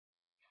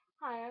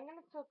Hi, I'm going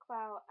to talk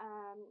about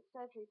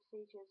surgery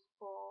procedures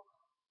for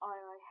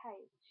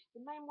IIH.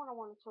 The main one I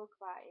want to talk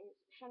about is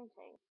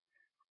shunting.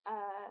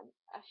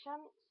 A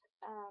shunt,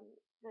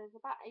 there's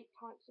about 8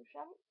 types of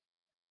shunts,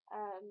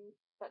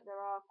 but there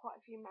are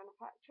quite a few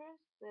manufacturers.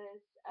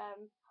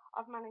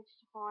 I've managed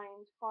to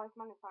find 5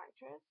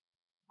 manufacturers.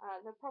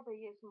 There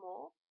probably is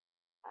more.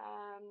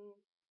 Um,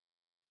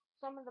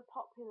 some of the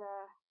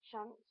popular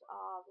shunts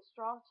are the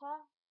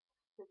Strata,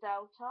 the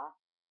Delta,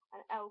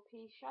 an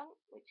LP shunt,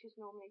 which is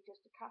normally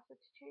just a catheter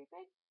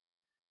tubing.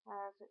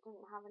 So it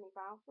doesn't have any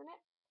valves in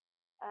it.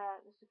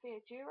 The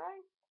Sophia Duro,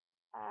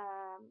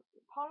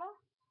 the Polar,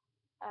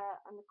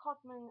 and the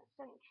Codman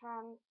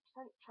Centras,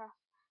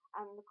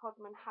 and the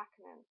Codman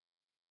Hakkinen.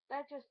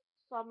 They're just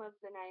some of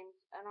the names,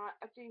 and I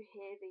do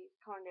hear these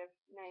kind of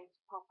names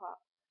pop up.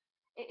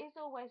 It is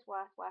always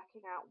worth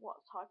working out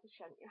what type of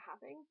shunt you're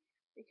having,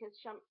 because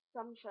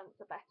some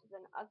shunts are better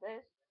than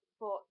others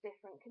for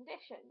different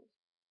conditions.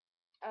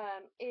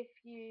 If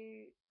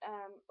you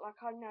like,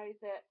 I know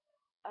that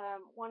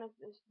one of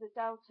the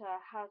Delta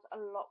has a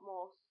lot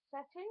more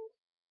settings,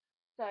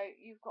 so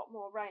you've got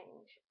more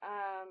range.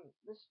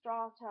 The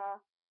Strata,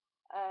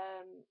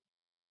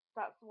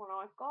 that's the one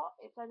I've got.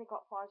 It's only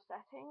got 5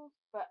 settings,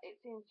 but it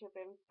seems to have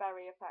been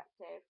very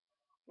effective.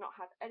 Not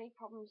had any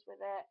problems with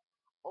it.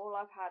 All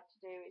I've had to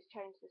do is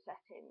change the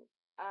settings,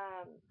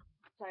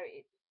 so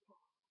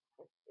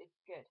it's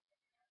good.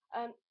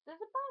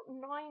 There's about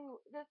 9.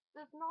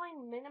 There's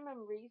 9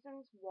 minimum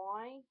reasons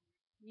why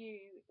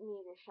you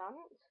need a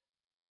shunt.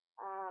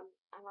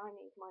 And I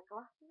need my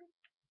glasses,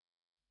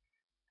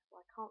 so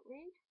I can't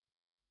read.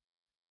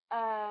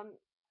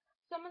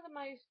 Some of the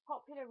most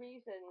popular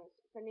reasons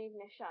for needing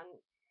a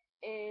shunt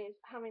is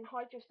having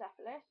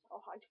hydrocephalus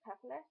or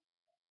hydrocephalus,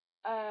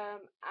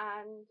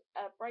 and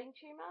a brain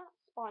tumour,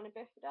 spina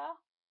bifida,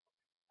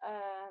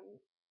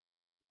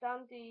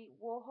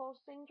 Dandy-Warhol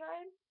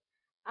syndrome,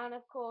 and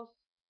of course,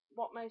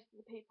 what most of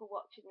the people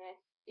watching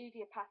this,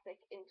 idiopathic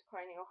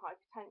intracranial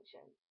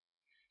hypertension.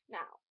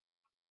 Now,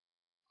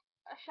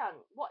 a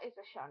shunt. What is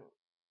a shunt?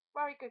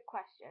 Very good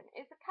question.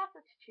 It's a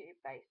catheter tube,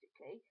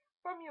 basically,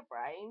 from your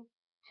brain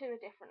to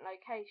a different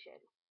location.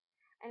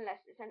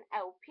 Unless it's an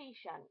LP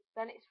shunt,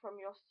 then it's from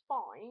your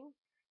spine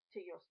to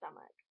your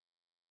stomach.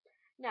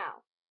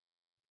 Now,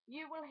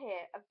 you will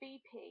hear a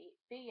BP,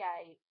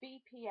 BA,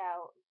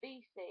 BPL,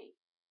 BC.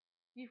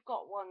 You've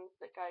got ones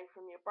that go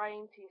from your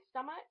brain to your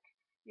stomach,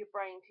 your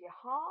brain to your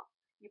heart,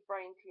 your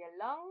brain to your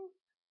lungs.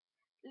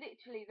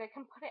 Literally, they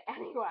can put it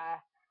anywhere.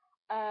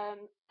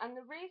 And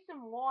the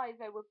reason why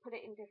they would put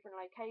it in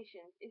different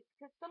locations is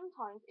because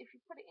sometimes if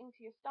you put it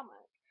into your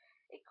stomach,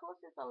 it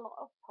causes a lot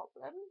of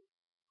problems,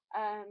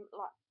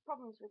 like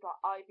problems with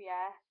like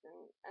IBS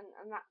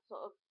and that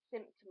sort of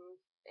symptoms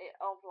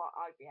of like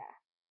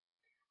IBS.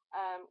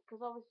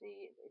 Because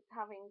obviously it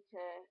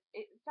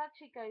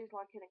actually goes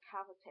like in a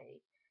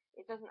cavity.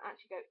 It doesn't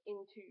actually go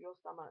into your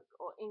stomach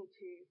or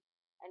into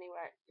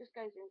anywhere. It just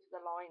goes into the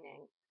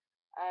lining.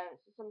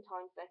 So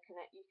sometimes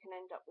you can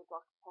end up with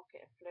like a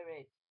pocket of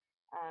fluid,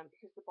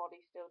 because the body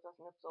still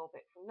doesn't absorb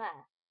it from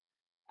there.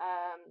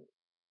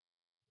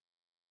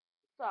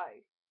 So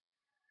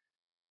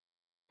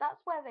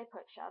that's where they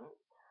put shunts.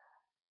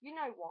 You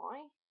know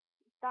why?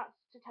 That's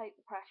to take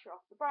the pressure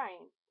off the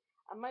brain,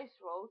 and most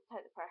of all, to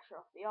take the pressure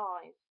off the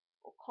eyes,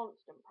 or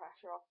constant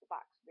pressure off the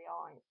backs of the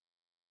eyes.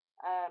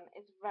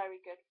 It's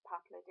very good for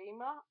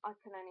papilledema. I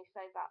can only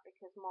say that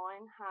because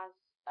mine has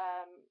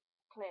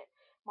clear.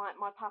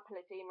 My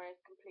papilledema is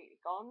completely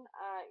gone.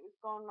 It was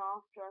gone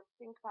after I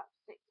think about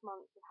 6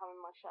 months of having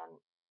my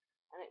shunt,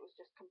 and it was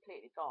just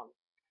completely gone.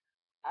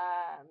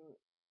 I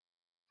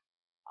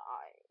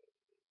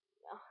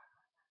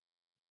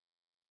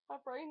My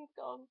brain's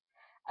gone.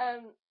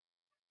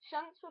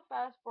 Shunts were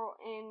first brought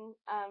in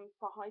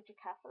for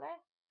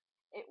hydrocephalus.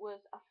 It was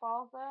a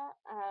father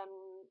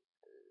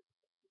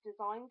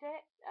designed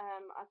it.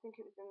 I think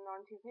it was in the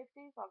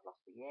 1950s. I've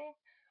lost the year.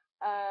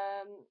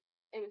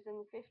 It was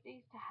in the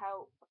 50s to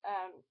help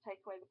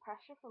take away the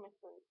pressure from his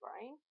son's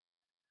brain.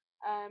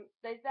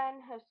 They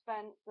then have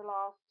spent the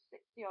last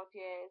 60 odd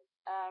years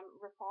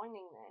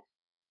refining this.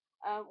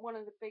 One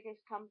of the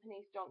biggest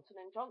companies,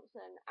 Johnson &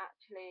 Johnson,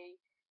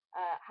 actually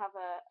have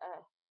a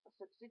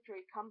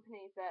subsidiary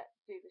company that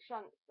do the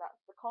shunts.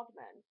 That's the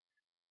Codman,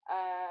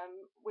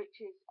 which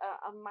is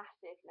a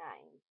massive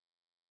name.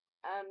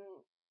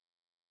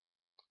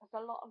 It's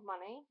a lot of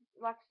money.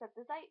 Like I said,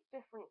 there's 8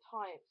 different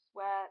types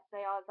where they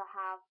either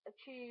have a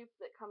tube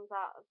that comes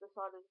out of the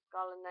side of the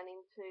skull and then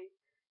into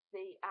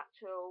the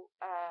actual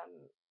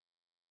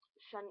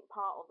shunt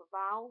part or the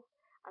valve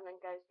and then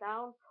goes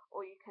down,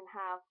 or you can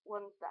have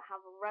ones that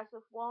have a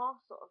reservoir,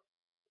 sort of,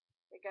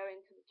 they go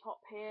into the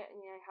top here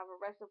and you have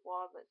a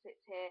reservoir that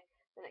sits here,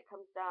 then it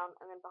comes down,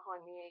 and then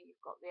behind the ear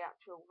you've got the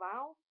actual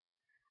valve.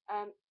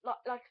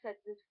 Like I said,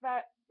 there's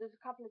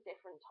a couple of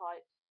different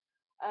types.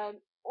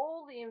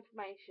 All the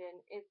information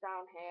is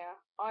down here.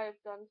 I have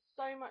done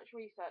so much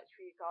research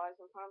for you guys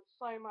and found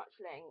so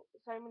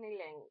many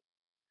links.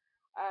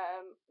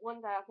 One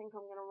day I think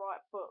I'm going to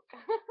write a book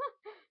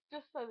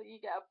just so that you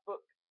get a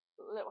book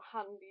little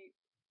handy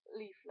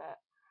leaflet.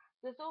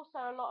 There's also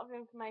a lot of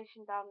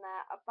information down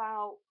there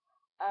about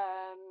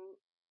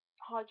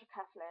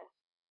hydrocephalus.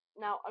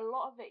 Now, a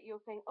lot of it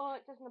you'll think, oh,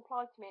 it doesn't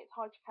apply to me, it's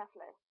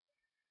hydrocephalus.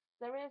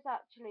 There is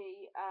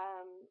actually,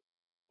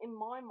 in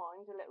my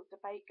mind, a little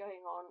debate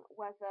going on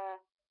whether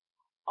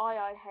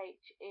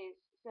IIH is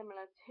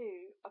similar to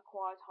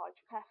acquired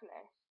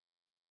hydrocephalus.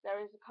 There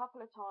is a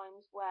couple of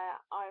times where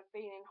I've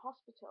been in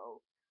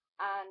hospital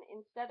and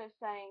instead of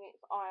saying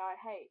it's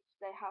IIH,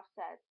 they have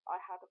said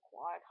I had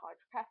acquired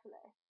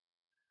hydrocephalus,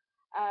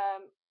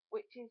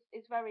 which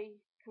is very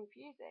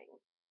confusing.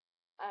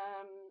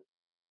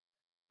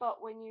 But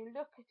when you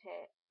look at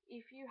it,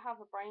 if you have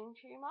a brain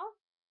tumour,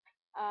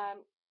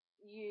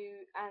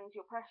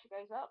 your pressure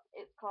goes up,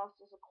 it's classed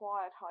as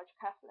acquired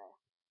hydrocephalus.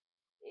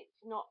 It's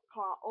not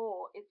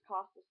it's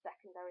classed as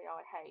secondary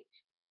IH.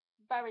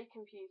 Very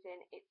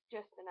confusing. It's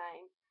just a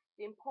name.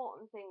 The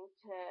important thing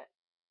to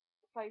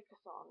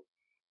focus on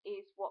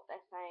is what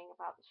they're saying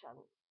about the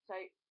shunts. So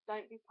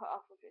don't be put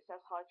off if it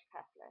says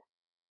hydrocephalus.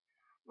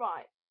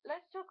 Right,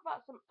 let's talk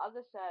about some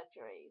other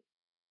surgeries.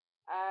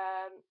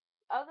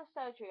 Other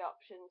surgery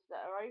options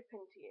that are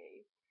open to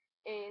you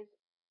is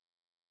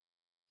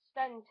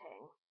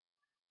stenting.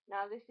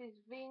 Now this is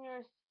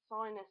venous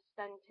sinus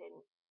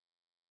stenting.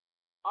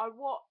 I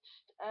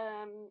watched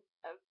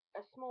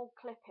a small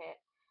clip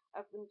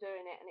of them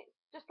doing it, and it's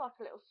just like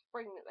a little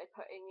spring that they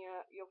put in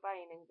your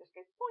vein and just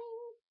goes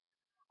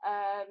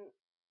boing.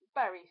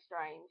 Very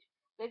strange.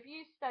 They've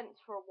used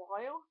stents for a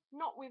while,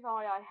 not with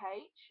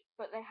IIH,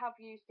 but they have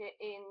used it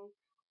in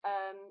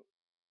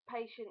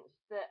patients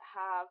that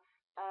have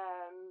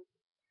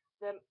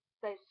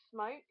they've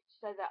smoked,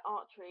 so their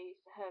arteries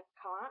have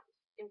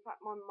collapsed. In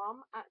fact, my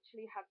mum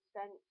actually had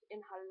stents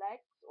in her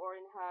legs or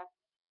in her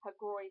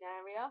groin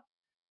area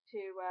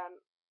to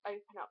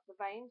open up the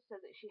veins so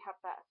that she had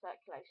better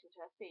circulation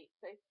to her feet.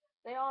 So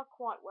they are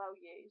quite well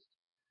used.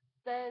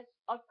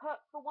 I've put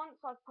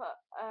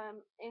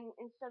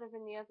instead of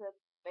in the other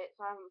bits,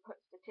 I haven't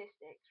put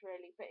statistics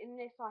really, but in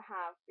this I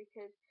have,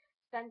 because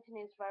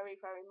stenting is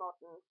very, very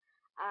modern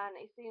and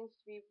it seems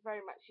to be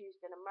very much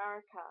used in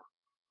America.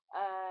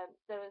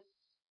 There was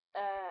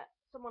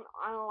someone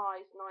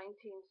analysed 19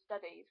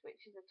 studies,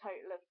 which is a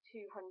total of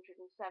 207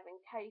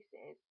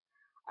 cases,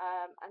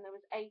 and there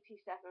was 87%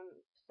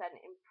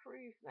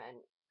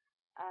 improvement.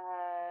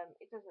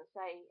 It doesn't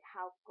say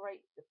how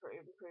great the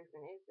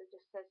improvement is, it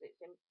just says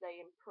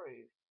they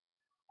improved.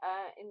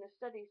 In the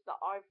studies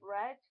that I've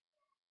read,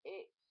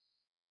 it's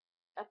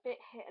a bit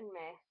hit and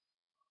miss,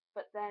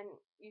 but then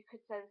you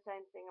could say the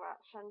same thing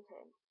about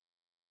shunting.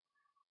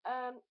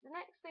 The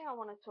next thing I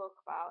want to talk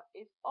about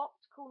is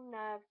optical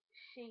nerve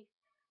sheath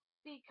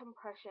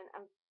decompression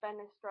and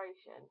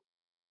fenestration.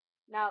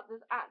 Now,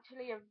 there's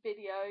actually a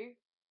video,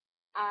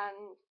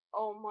 and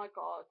oh my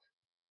god,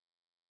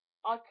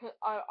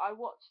 I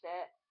watched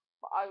it,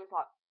 but I was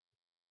like,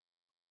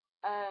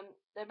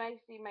 they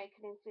basically make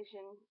an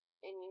incision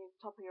in the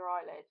top of your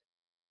eyelid.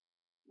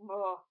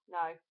 Oh,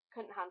 no,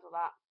 couldn't handle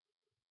that.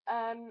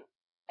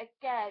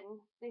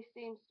 Again, this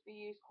seems to be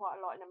used quite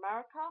a lot in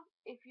America.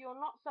 If you're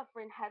not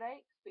suffering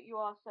headaches, but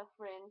you are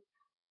suffering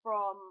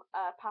from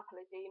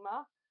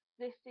papilledema,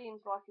 this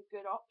seems like a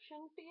good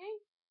option for you.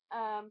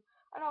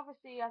 And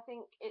obviously, I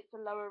think it's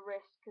a lower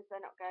risk because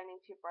they're not going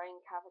into your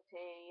brain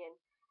cavity and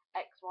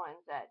X, Y,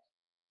 and Z.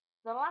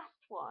 The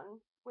last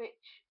one,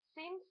 which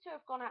seems to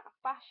have gone out of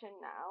fashion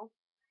now,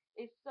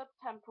 is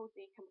subtemporal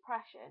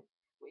decompression,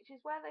 which is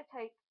where they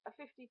take a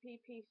 50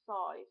 pp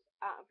size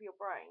out of your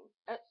brain.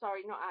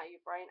 Sorry, not out of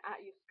your brain,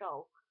 out of your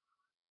skull.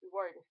 You're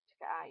worried if you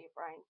took it out of your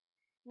brain.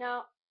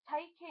 Now,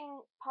 taking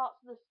parts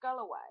of the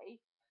skull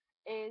away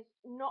is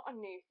not a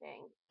new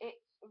thing. It's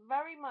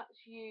very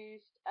much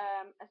used,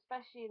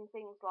 especially in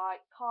things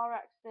like car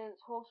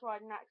accidents, horse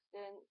riding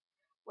accidents,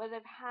 where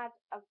they've had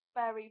a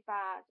very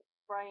bad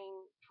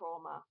brain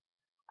trauma.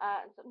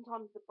 And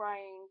sometimes the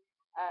brain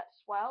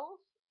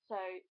swells, so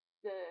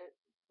the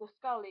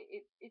skull,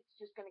 it's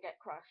just going to get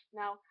crushed.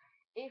 Now,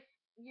 if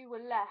you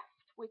were left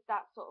with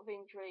that sort of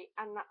injury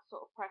and that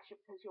sort of pressure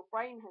because your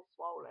brain has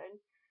swollen,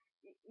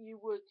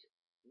 you would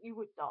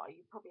die.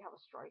 You'd probably have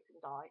a stroke and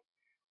die.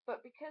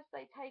 But because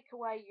they take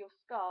away your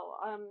skull,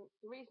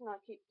 the reason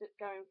I keep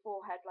going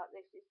forehead like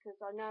this is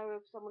because I know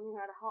of someone who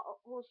had a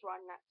horse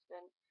riding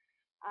accident,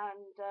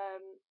 and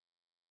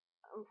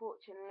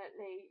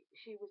unfortunately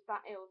she was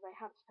that ill they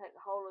had to take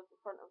the whole of the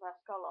front of her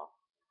skull off,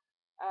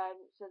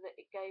 so that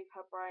it gave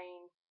her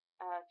brain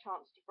a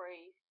chance to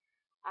breathe,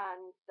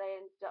 and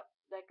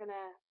they're going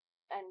to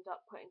end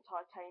up putting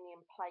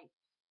titanium plates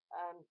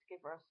to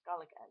give her a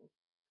skull again.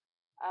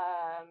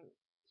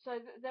 So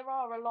there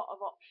are a lot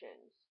of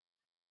options.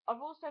 I've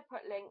also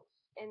put links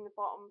in the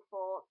bottom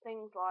for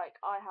things like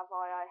I Have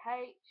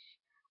IIH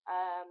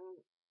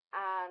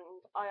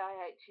and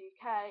IIH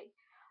UK.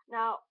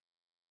 Now,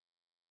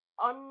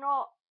 I'm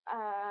not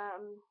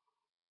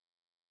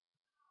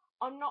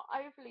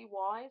overly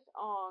wise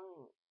on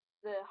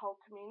the whole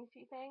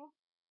community thing.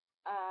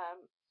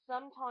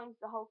 Sometimes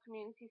the whole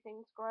community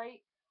thing's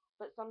great,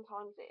 but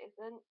sometimes it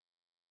isn't.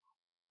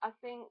 I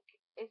think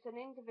it's an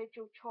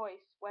individual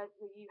choice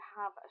whether you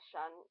have a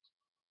shunt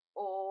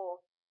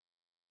or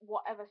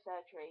whatever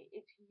surgery.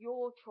 It's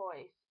your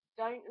choice.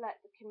 Don't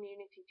let the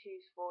community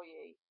choose for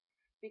you,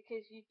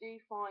 because you do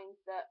find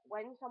that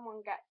when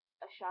someone gets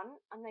a shunt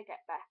and they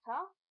get better,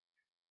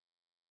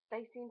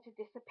 they seem to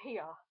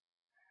disappear.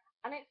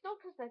 And it's not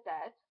because they're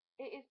dead,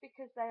 it is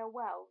because they are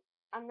well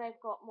and they've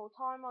got more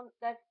time on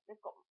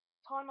they've got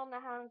time on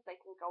their hands, they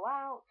can go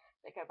out,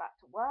 they go back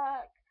to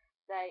work,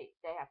 they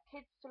have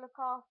kids to look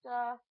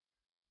after,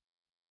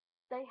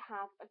 they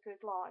have a good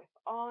life.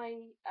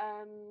 I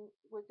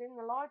was in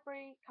the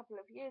library a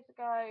couple of years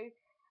ago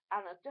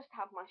and I just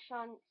had my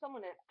shunt.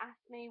 Someone had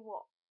asked me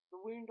what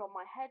the wound on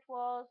my head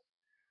was.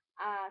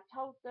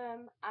 Told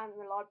them, and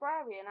the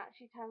librarian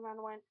actually turned around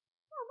and went,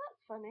 "Oh,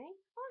 that's funny.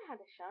 I had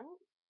a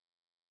shunt,"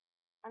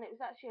 and it was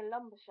actually a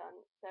lumbar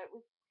shunt. So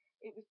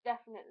it was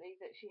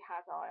definitely that she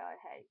had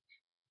IIH.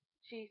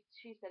 She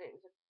said it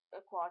was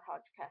acquired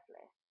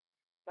hydrocephalus,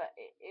 but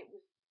it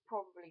was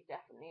probably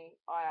definitely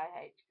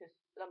IIH, because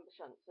lumbar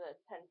shunts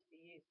tend to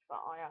be used for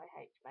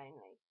IIH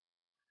mainly.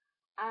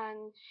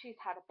 And she's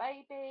had a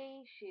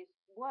baby, she's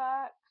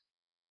works,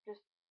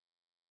 just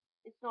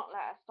it's not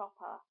let her stop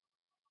her.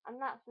 And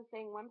that's the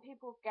thing, when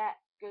people get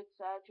good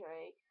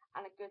surgery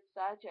and a good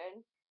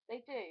surgeon,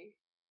 they do.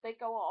 They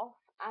go off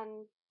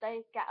and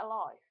they get a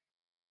life.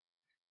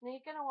 Now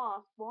you're going to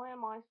ask, why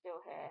am I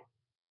still here?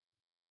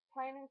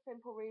 Plain and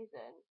simple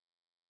reason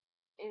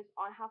is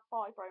I have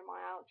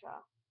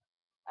fibromyalgia,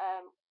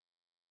 and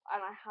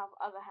I have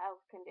other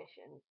health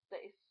conditions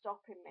that is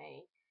stopping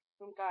me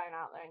from going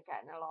out there and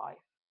getting a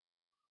life.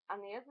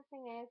 And the other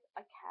thing is,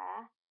 I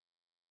care,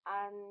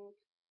 and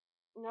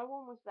no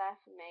one was there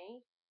for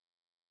me.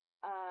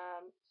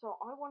 So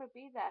I want to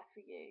be there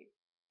for you.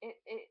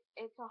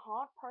 It's a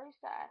hard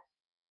process,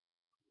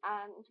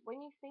 and when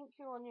you think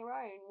you're on your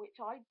own,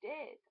 which I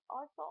did,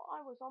 I thought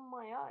I was on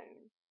my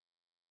own.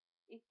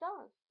 It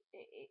does.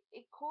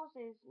 It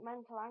causes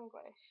mental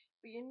anguish,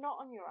 but you're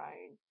not on your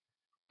own.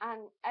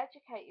 And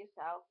educate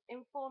yourself,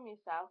 inform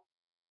yourself,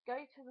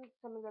 go to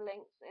some of the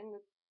links in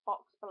the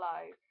box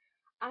below,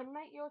 and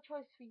make your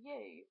choice for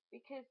you,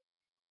 because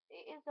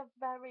it is a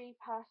very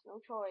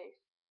personal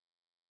choice.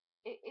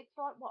 It's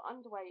like what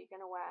underwear you're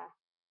going to wear,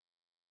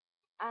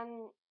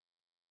 and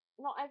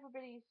not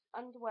everybody's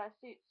underwear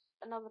suits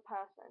another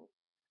person.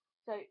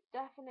 So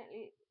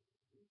definitely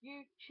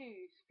you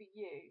choose for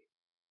you.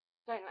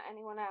 Don't let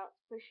anyone else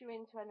push you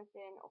into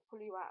anything or pull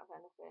you out of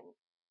anything.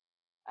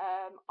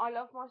 I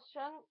love my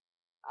shunt.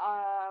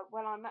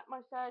 When I met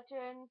my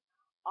surgeon,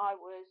 I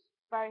was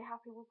very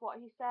happy with what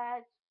he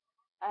said.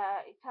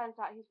 It turns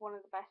out he's one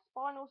of the best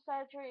spinal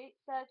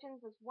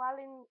surgeons as well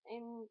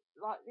in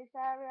like this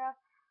area.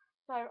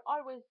 So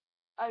I was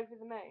over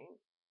the moon.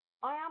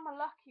 I am a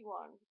lucky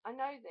one. I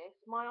know this.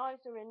 My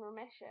eyes are in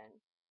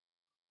remission.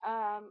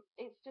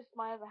 It's just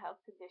my other health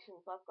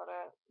conditions I've got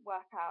to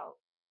work out.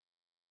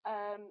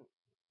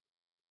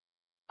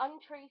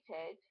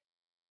 Untreated,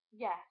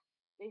 yes,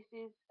 this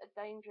is a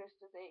dangerous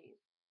disease.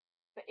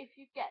 But if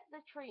you get the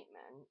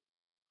treatment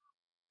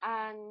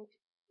and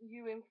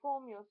you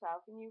inform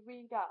yourself and you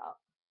read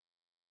up,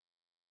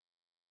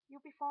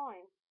 you'll be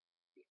fine.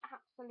 Be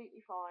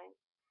absolutely fine.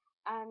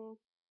 And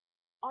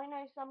I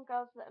know some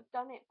girls that have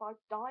done it by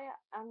diet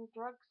and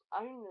drugs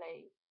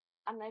only,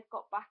 and they've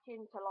got back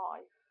into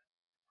life.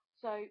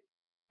 So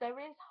there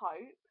is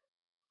hope.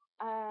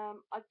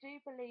 I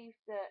do believe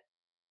that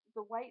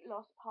the weight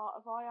loss part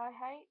of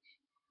IIH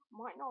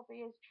might not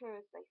be as true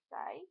as they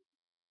say,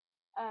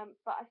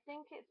 but I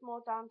think it's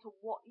more down to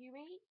what you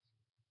eat,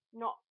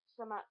 not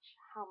so much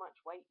how much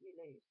weight you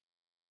lose.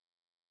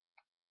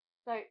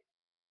 So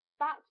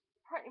that's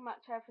pretty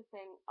much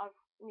everything I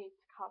need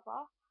to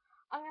cover.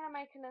 I'm going to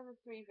make another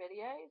 3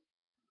 videos,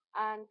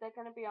 and they're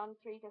going to be on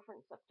 3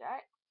 different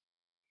subjects.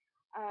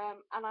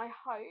 And I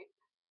hope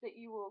that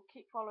you will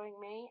keep following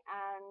me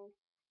and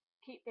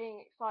keep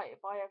being excited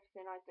by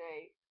everything I do,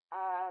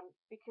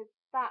 because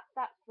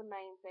that's the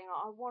main thing.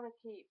 I want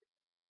to keep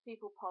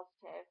people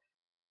positive,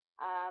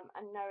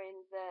 and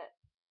knowing that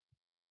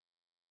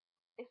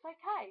it's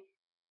okay,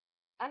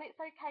 and it's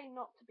okay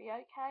not to be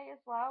okay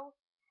as well.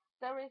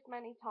 There is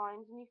many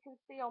times, and you can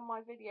see on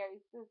my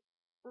videos,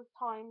 there's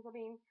times, I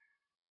mean,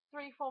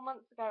 3-4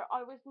 months ago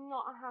I was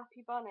not a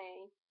happy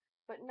bunny,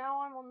 but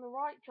now I'm on the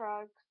right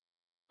drugs.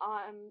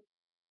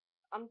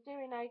 I'm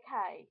doing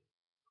okay.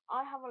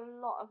 I have a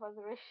lot of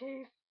other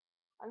issues,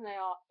 and they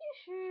are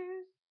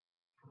issues.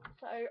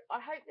 So I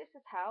hope this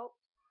has helped.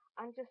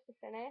 And just to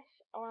finish,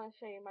 I want to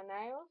show you my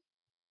nails,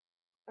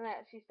 and they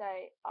actually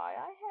say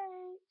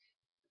IIH,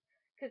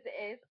 because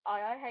it is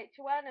IIH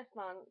Awareness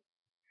Month.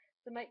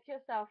 So make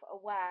yourself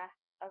aware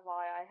of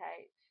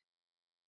IIH.